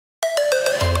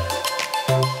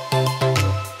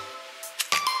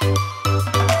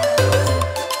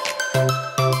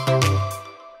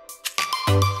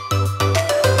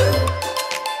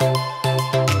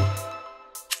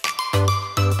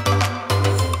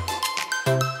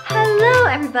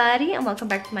everybody, and welcome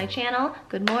back to my channel.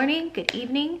 Good morning, good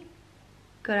evening,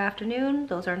 good afternoon.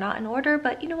 Those are not in order,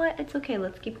 but you know what? It's okay.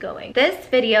 Let's keep going. This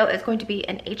video is going to be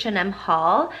an H&M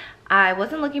haul. I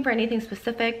wasn't looking for anything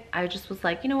specific. I just was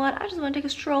like, you know what? I just want to take a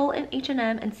stroll in H&M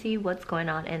and see what's going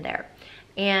on in there.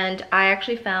 And I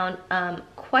actually found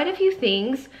quite a few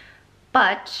things,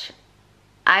 but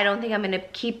I don't think I'm going to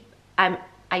keep. I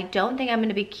don't think I'm going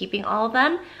to be keeping all of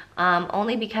them,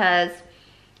 only because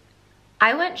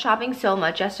I went shopping so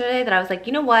much yesterday that I was like,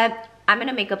 you know what? I'm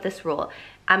gonna make up this rule.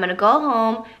 I'm gonna go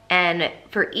home and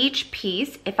for each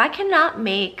piece, if I cannot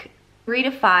make 3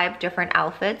 to 5 different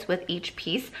outfits with each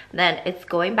piece, then it's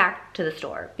going back to the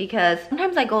store, because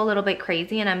sometimes I go a little bit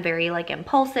crazy and I'm very like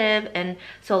impulsive, and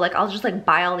so like I'll just like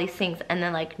buy all these things and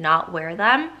then like not wear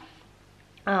them.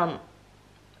 I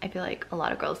feel like a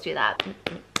lot of girls do that.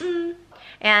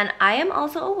 And I am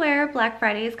also aware Black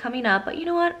Friday is coming up, but you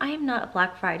know what? I am not a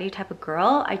Black Friday type of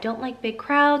girl. I don't like big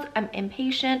crowds. I'm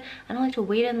impatient. I don't like to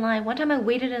wait in line. One time I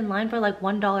waited in line for like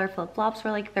 $1 flip-flops for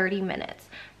like 30 minutes.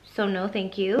 So no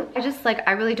thank you.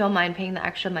 I really don't mind paying the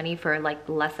extra money for like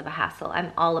less of a hassle.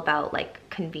 I'm all about like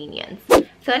convenience.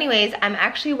 So anyways, I'm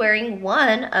actually wearing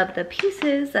one of the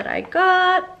pieces that I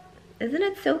got. Isn't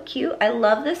it so cute? I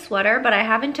love this sweater, but I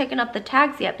haven't taken up the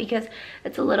tags yet because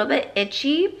it's a little bit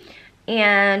itchy.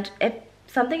 And if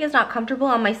something is not comfortable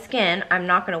on my skin, I'm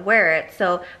not gonna wear it.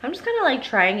 So I'm just kind of like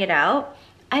trying it out.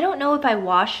 I don't know if I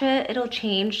wash it, it'll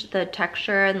change the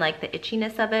texture and like the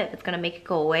itchiness of it. It's gonna make it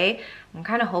go away. I'm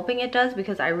kind of hoping it does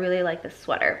because I really like this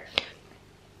sweater.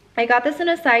 I got this in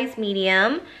a size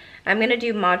medium. I'm gonna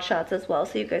do mod shots as well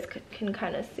so you guys can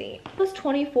kind of see. It was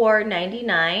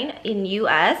 $24.99 in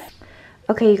US.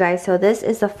 Okay, you guys, so this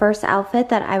is the first outfit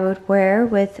that I would wear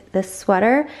with this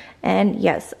sweater. And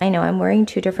yes, I know I'm wearing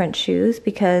 2 different shoes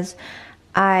because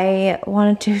I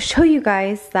wanted to show you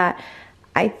guys that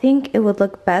I think it would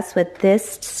look best with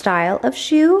this style of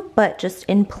shoe, but just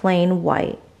in plain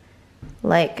white.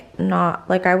 Like, not,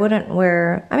 like I wouldn't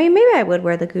wear, I mean, maybe I would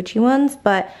wear the Gucci ones,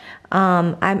 but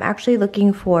I'm actually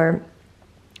looking for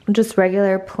just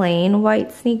regular plain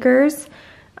white sneakers.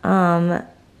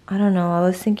 I don't know, I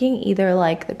was thinking either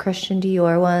like the Christian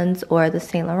Dior ones or the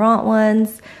Saint Laurent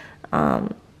ones.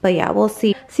 But yeah, we'll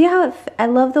see. See how I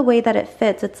love the way that it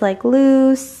fits. It's like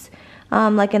loose,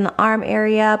 like in the arm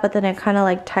area, but then it kind of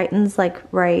like tightens like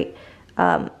right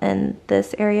in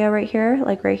this area right here,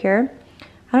 like right here.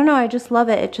 I don't know, I just love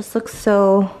it. It just looks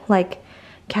so like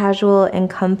casual and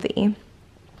comfy.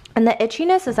 And the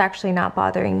itchiness is actually not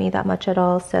bothering me that much at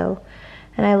all, so.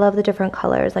 And I love the different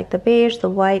colors, like the beige, the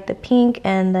white, the pink,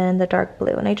 and then the dark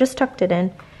blue. And I just tucked it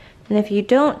in. And if you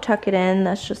don't tuck it in,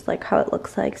 that's just like how it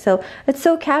looks like. So it's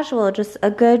so casual, just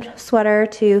a good sweater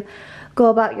to go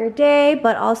about your day,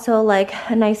 but also like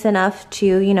nice enough to,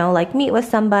 you know, like meet with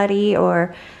somebody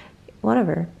or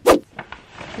whatever.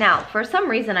 Now, for some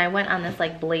reason, I went on this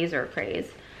like blazer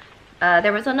craze.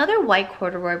 There was another white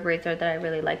corduroy blazer that I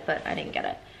really liked, but I didn't get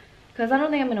it, because I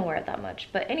don't think I'm gonna wear it that much.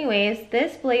 But anyways,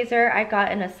 this blazer I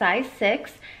got in a size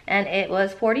 6 and it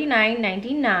was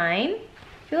 $49.99. I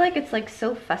feel like it's like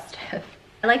so festive.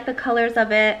 I like the colors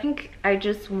of it. I think I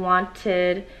just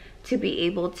wanted to be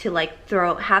able to like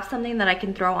have something that I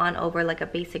can throw on over like a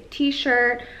basic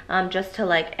t-shirt, just to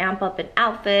like amp up an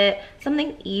outfit,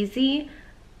 something easy.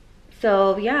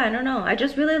 So yeah, I don't know. I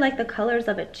just really like the colors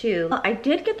of it too. I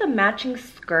did get the matching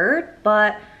skirt,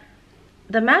 but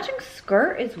the matching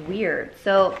skirt is weird.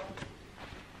 So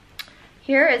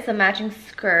here is the matching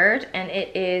skirt and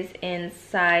it is in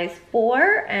size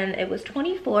 4 and it was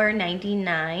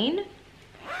 $24.99.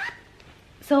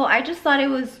 So I just thought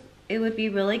it would be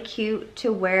really cute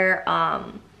to wear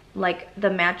like the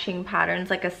matching patterns,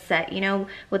 like a set, you know,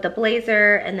 with the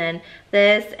blazer and then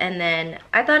this, and then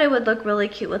I thought it would look really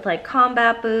cute with like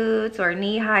combat boots or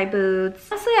knee-high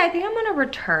boots. Honestly, I think I'm gonna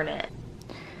return it.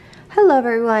 Hello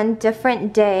everyone,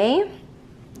 different day,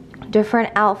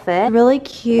 different outfit, really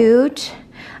cute.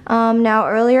 Now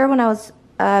earlier when I was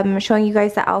showing you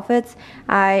guys the outfits,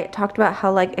 I talked about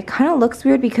how like it kind of looks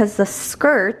weird because the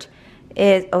skirt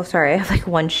is, oh sorry, I have like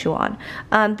one shoe on.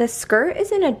 The skirt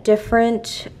is in a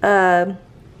different, what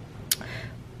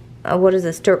is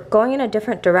this, going in a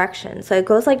different direction. So it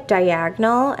goes like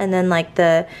diagonal and then like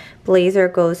the blazer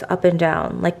goes up and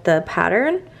down, like the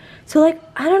pattern. So like,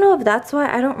 I don't know if that's why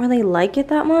I don't really like it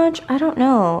that much. I don't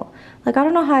know. Like, I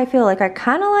don't know how I feel. Like, I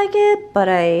kind of like it, but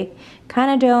I kind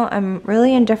of don't. I'm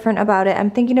really indifferent about it. I'm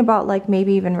thinking about like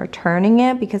maybe even returning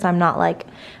it because I'm not like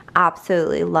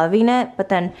absolutely loving it. But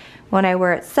then when I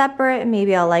wear it separate,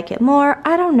 maybe I'll like it more.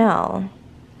 I don't know.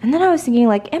 And then I was thinking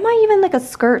like, am I even like a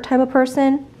skirt type of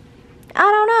person? I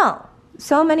don't know.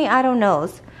 So many I don't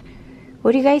knows.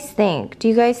 What do you guys think? Do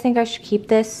you guys think I should keep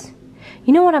this?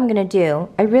 You know what I'm gonna do?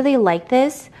 I really like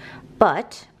this,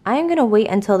 but I am gonna wait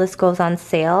until this goes on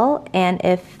sale, and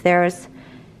if they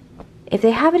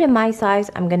have it in my size,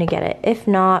 I'm gonna get it. If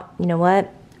not, you know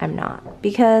what? I'm not,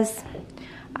 because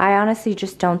I honestly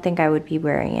just don't think I would be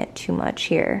wearing it too much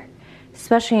here,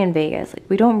 especially in Vegas. Like,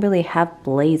 we don't really have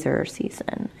blazer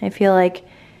season. I feel like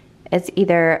it's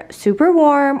either super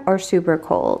warm or super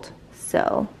cold.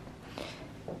 So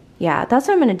yeah, that's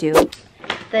what I'm gonna do.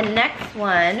 The next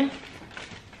one,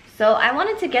 so I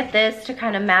wanted to get this to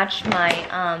kind of match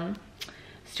my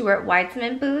Stuart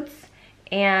Weitzman boots,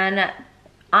 and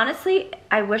honestly,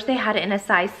 I wish they had it in a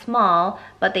size small,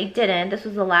 but they didn't. This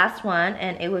was the last one,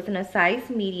 and it was in a size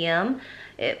medium.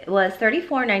 It was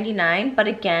 $34.99, but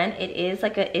again, it is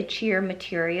like an itchier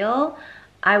material.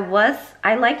 I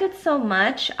liked it so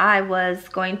much, I was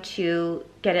going to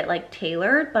get it like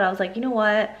tailored, but I was like, you know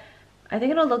what? I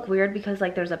think it'll look weird because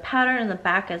like there's a pattern in the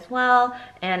back as well,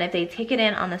 and if they take it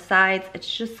in on the sides,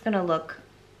 it's just gonna look,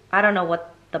 I don't know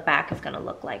what the back is gonna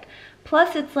look like.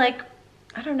 Plus it's like,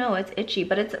 I don't know, it's itchy,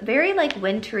 but it's very like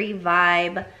wintry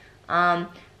vibe.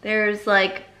 There's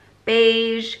like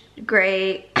beige,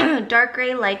 gray, dark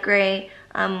gray, light gray,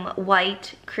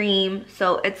 white, cream,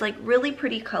 so it's like really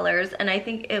pretty colors, and I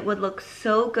think it would look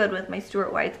so good with my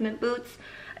Stuart Weitzman boots.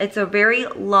 It's a very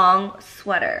long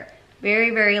sweater,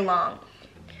 very, very long.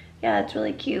 Yeah, it's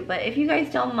really cute, but if you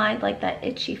guys don't mind like that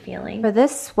itchy feeling. For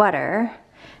this sweater,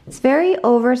 it's very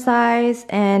oversized,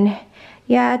 and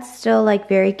yeah, it's still like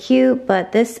very cute,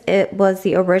 but it was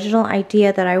the original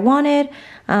idea that I wanted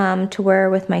to wear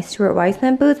with my Stuart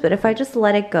Weitzman boots, but if I just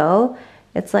let it go,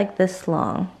 it's like this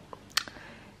long.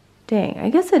 Dang, I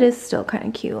guess it is still kind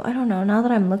of cute. I don't know, now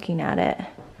that I'm looking at it.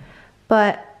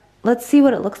 But let's see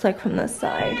what it looks like from this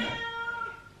side.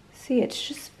 See, it's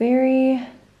just very, I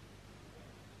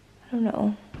don't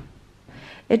know.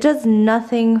 It does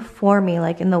nothing for me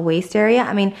like in the waist area.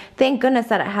 I mean, thank goodness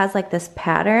that it has like this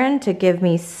pattern to give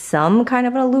me some kind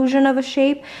of an illusion of a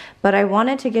shape, but I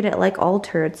wanted to get it like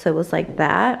altered so it was like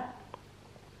that.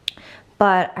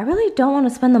 But I really don't want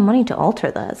to spend the money to alter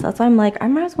this. That's why I'm like, I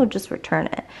might as well just return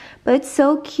it. But it's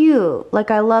so cute. Like,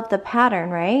 I love the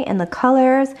pattern, right? And the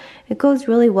colors. It goes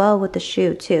really well with the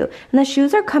shoe, too. And the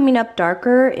shoes are coming up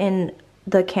darker in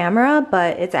the camera,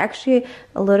 but it's actually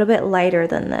a little bit lighter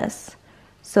than this.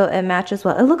 So it matches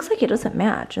well. It looks like it doesn't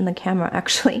match in the camera,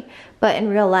 actually. But in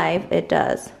real life, it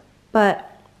does. But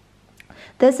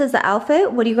this is the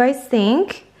outfit. What do you guys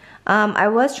think? I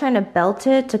was trying to belt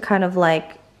it to kind of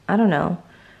like, I don't know,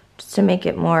 just to make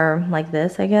it more like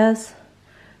this, I guess.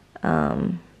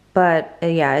 But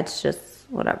yeah, it's just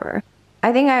whatever.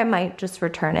 I think I might just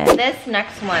return it. This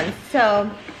next one, so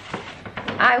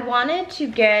I wanted to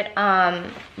get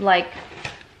like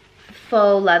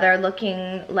faux leather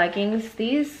looking leggings.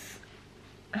 These,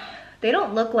 they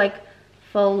don't look like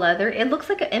faux leather. It looks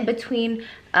like an in between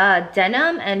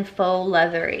denim and faux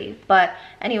leathery. But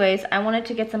anyways, I wanted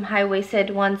to get some high-waisted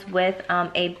ones with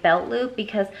a belt loop,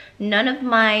 because none of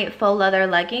my faux leather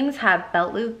leggings have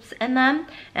belt loops in them,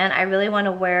 and I really want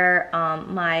to wear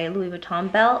my Louis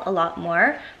Vuitton belt a lot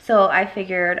more, so I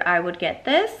figured I would get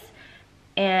this.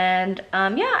 And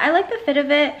yeah, I like the fit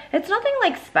of it. It's nothing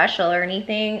like special or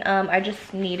anything. I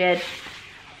just needed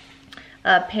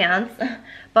pants.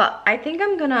 But I think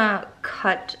I'm gonna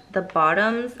cut the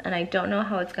bottoms, and I don't know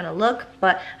how it's gonna look,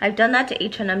 but I've done that to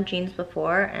H&M jeans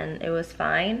before and it was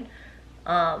fine.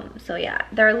 So yeah,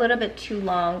 they're a little bit too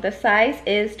long. The size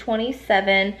is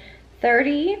 27-30.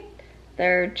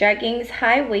 They're jeggings,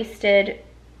 high-waisted,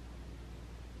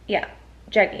 yeah,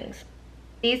 jeggings.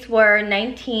 These were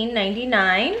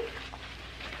 $19.99.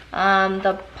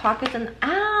 The pockets in,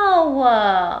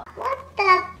 ow!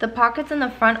 The pockets in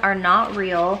the front are not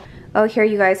real. Oh, here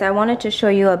you guys, I wanted to show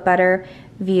you a better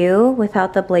view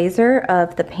without the blazer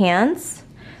of the pants.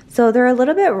 So they're a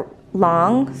little bit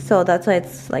long, so that's why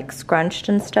it's like scrunched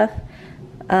and stuff.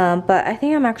 But I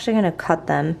think I'm actually gonna cut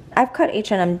them. I've cut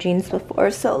H&M jeans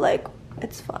before, so like,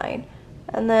 it's fine.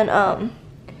 And then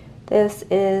this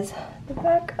is the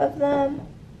back of them.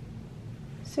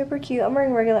 Super cute. I'm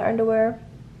wearing regular underwear.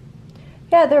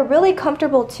 Yeah, they're really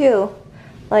comfortable too.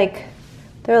 Like,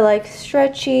 they're like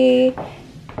stretchy.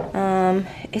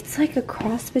 It's like a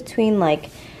cross between like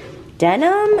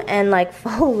denim and like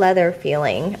faux leather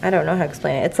feeling. I don't know how to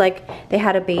explain it. It's like they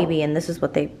had a baby and this is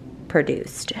what they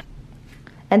produced.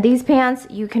 And these pants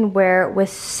you can wear with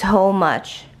so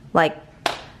much. Like,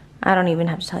 I don't even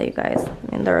have to tell you guys.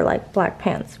 I mean, they're like black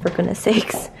pants, for goodness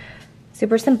sakes.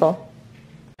 Super simple.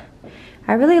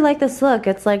 I really like this look.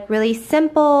 It's like really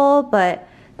simple, but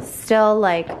still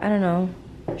like, I don't know,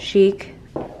 chic.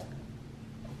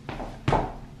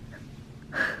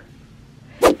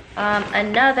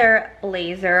 Another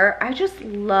blazer. I just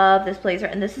love this blazer,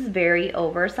 and this is very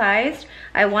oversized.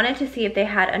 I wanted to see if they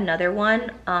had another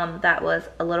one that was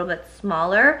a little bit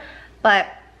smaller, but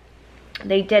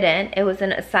they didn't. It was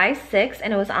in a size 6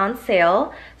 and it was on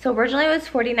sale. So originally it was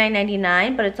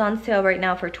 $49.99, but it's on sale right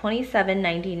now for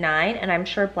 $27.99, and I'm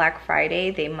sure Black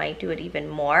Friday they might do it even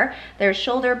more. There's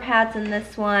shoulder pads in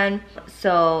this one,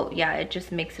 so yeah, it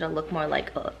just makes it look more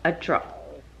like a drop.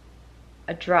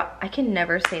 I can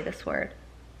never say this word.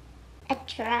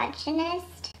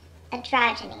 Androgynist?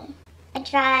 Androgyny.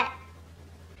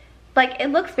 Like, it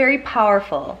looks very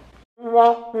powerful.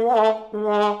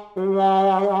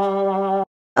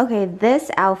 Okay,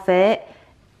 this outfit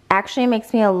actually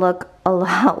makes me look a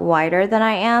lot wider than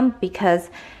I am because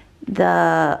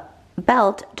the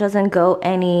belt doesn't go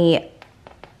any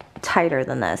tighter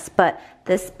than this, but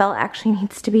this belt actually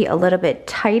needs to be a little bit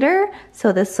tighter,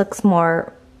 so this looks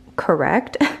more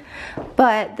correct.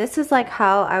 But this is like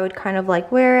how I would kind of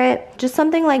like wear it, just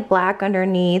something like black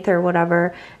underneath or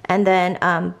whatever, and then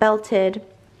belted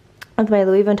with my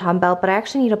Louis Vuitton belt. But I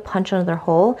actually need to punch another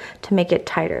hole to make it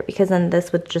tighter, because then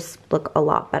this would just look a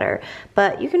lot better.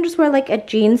 But you can just wear like a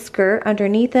jean skirt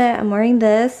underneath it. I'm wearing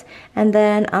this, and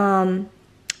then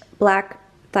black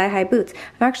thigh-high boots.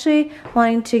 I'm actually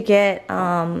wanting to get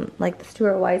like the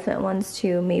Stuart Weitzman ones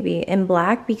too, maybe in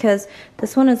black, because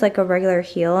this one is like a regular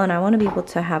heel and I want to be able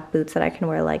to have boots that I can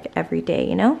wear like every day,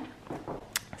 you know?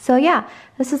 So yeah,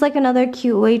 this is like another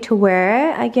cute way to wear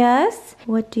it, I guess.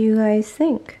 What do you guys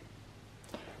think?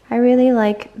 I really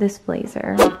like this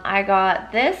blazer. I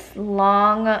got this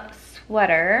long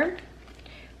sweater,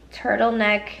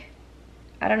 turtleneck.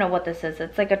 I don't know what this is.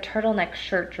 It's like a turtleneck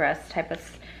shirt dress type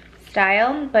of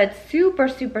style, but super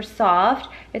soft.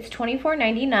 It's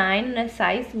 $24.99 in a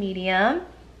size medium.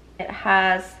 It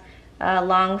has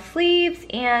long sleeves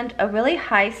and a really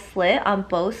high slit on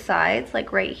both sides,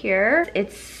 like right here.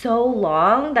 It's so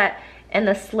long that, and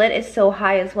the slit is so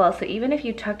high as well, so even if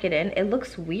you tuck it in, it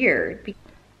looks weird.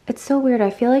 It's so weird. I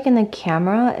feel like in the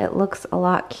camera it looks a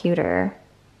lot cuter,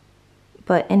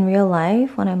 but in real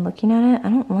life when I'm looking at it, I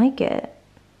don't like it.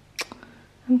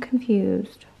 I'm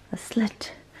confused. A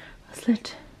slit.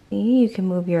 You can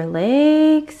move your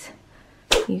legs.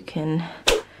 You can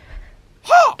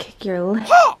kick your leg.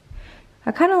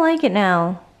 I kind of like it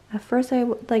now. At first I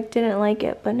like didn't like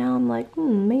it, but now I'm like,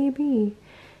 maybe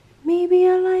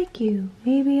I like you.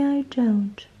 Maybe I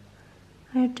don't.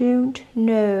 I don't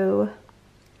know.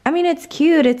 I mean, it's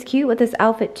cute. It's cute with this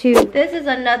outfit too. This is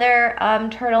another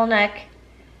turtleneck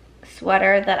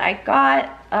sweater that I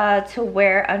got to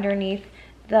wear underneath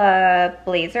the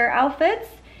blazer outfits.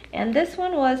 And this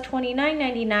one was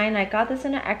 $29.99. I got this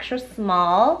in an extra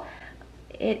small.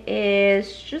 It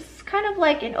is just kind of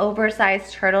like an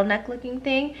oversized turtleneck looking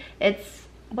thing. It's,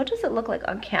 what does it look like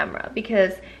on camera?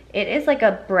 Because it is like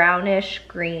a brownish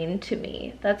green to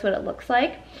me. That's what it looks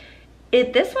like.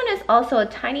 This one is also a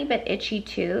tiny bit itchy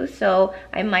too, so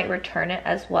I might return it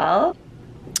as well.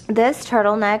 This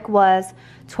turtleneck was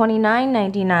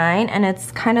 $29.99, and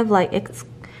it's kind of like, it's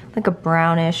like a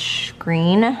brownish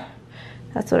green.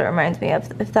 That's what it reminds me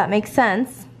of, if that makes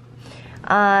sense.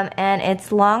 And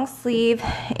it's long sleeve,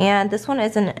 and this one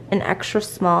is an extra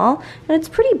small, and it's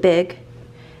pretty big.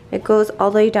 It goes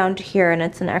all the way down to here, and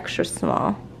it's an extra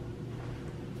small.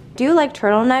 Do you like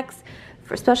turtlenecks,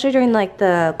 especially during like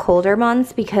the colder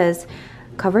months, because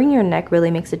covering your neck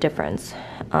really makes a difference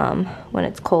when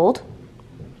it's cold.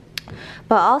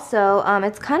 But also,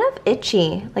 it's kind of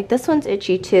itchy. Like this one's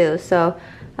itchy too, so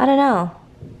I don't know.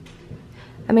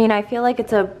 I mean, I feel like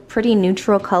it's a pretty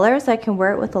neutral color, so I can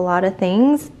wear it with a lot of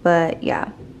things, but yeah.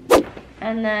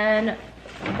 And then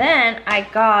I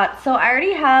got, so I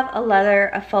already have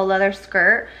a faux leather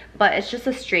skirt, but it's just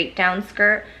a straight down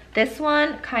skirt. This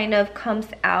one kind of comes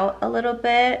out a little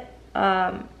bit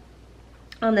on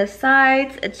the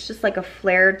sides. It's just like a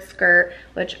flared skirt,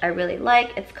 which I really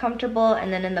like. It's comfortable,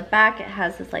 and then in the back it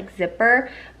has this like zipper,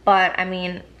 but I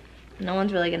mean, no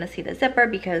one's really gonna see the zipper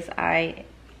because I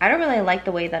don't really like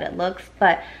the way that it looks,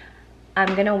 but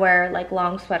I'm gonna wear like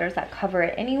long sweaters that cover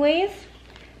it anyways.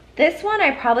 This one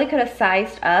I probably could have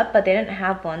sized up, but they didn't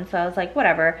have one, so I was like,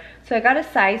 whatever. So I got a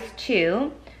size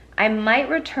 2. I might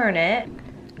return it.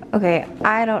 Okay,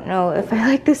 I don't know if I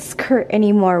like this skirt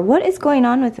anymore. What is going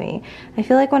on with me? I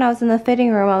feel like when I was in the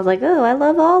fitting room, I was like, oh, I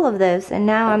love all of this, and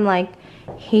now I'm like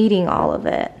hating all of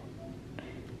it.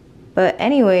 But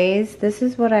anyways, this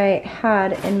is what I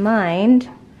had in mind.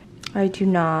 I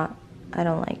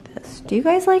don't like this. Do you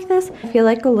guys like this? I feel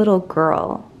like a little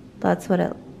girl. That's what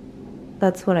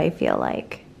I feel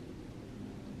like.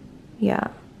 Yeah.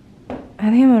 I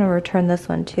think I'm gonna return this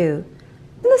one too.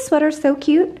 Isn't this sweater so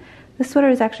cute? This sweater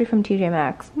is actually from TJ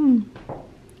Maxx.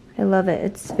 I love it.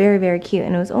 It's very, very cute.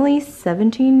 And it was only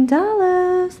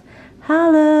 $17.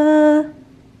 Holla.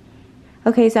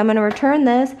 Okay, so I'm going to return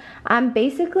this. I'm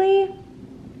basically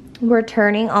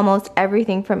returning almost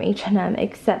everything from H&M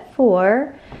except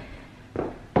for...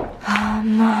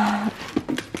 I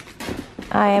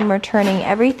am returning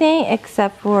everything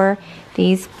except for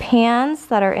these pants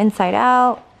that are inside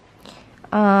out.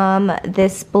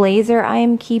 This blazer I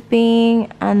am keeping,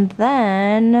 and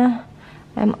then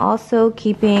I'm also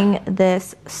keeping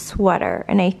this sweater,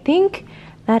 and I think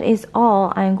that is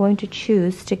all I'm going to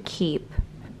choose to keep.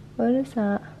 What is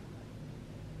that?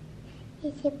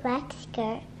 It's a black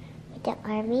skirt with the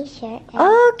army shirt.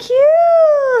 Oh,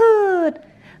 cute!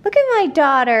 Look at my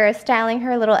daughter styling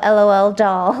her little LOL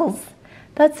dolls.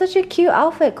 That's such a cute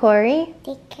outfit, Corey.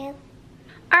 Thank you.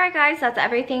 Alright guys, that's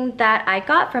everything that I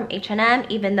got from H&M,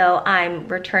 even though I'm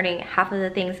returning half of the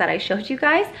things that I showed you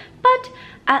guys. But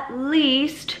at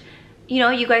least, you know,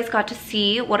 you guys got to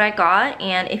see what I got,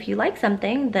 and if you like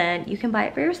something, then you can buy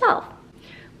it for yourself.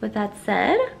 With that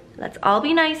said, let's all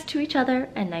be nice to each other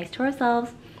and nice to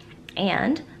ourselves.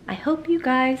 And I hope you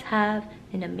guys have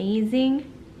an amazing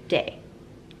day.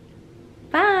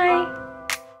 Bye!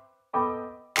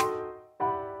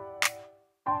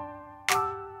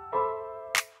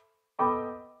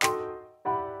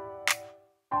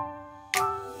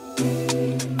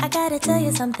 I gotta tell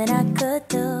you something I could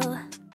do.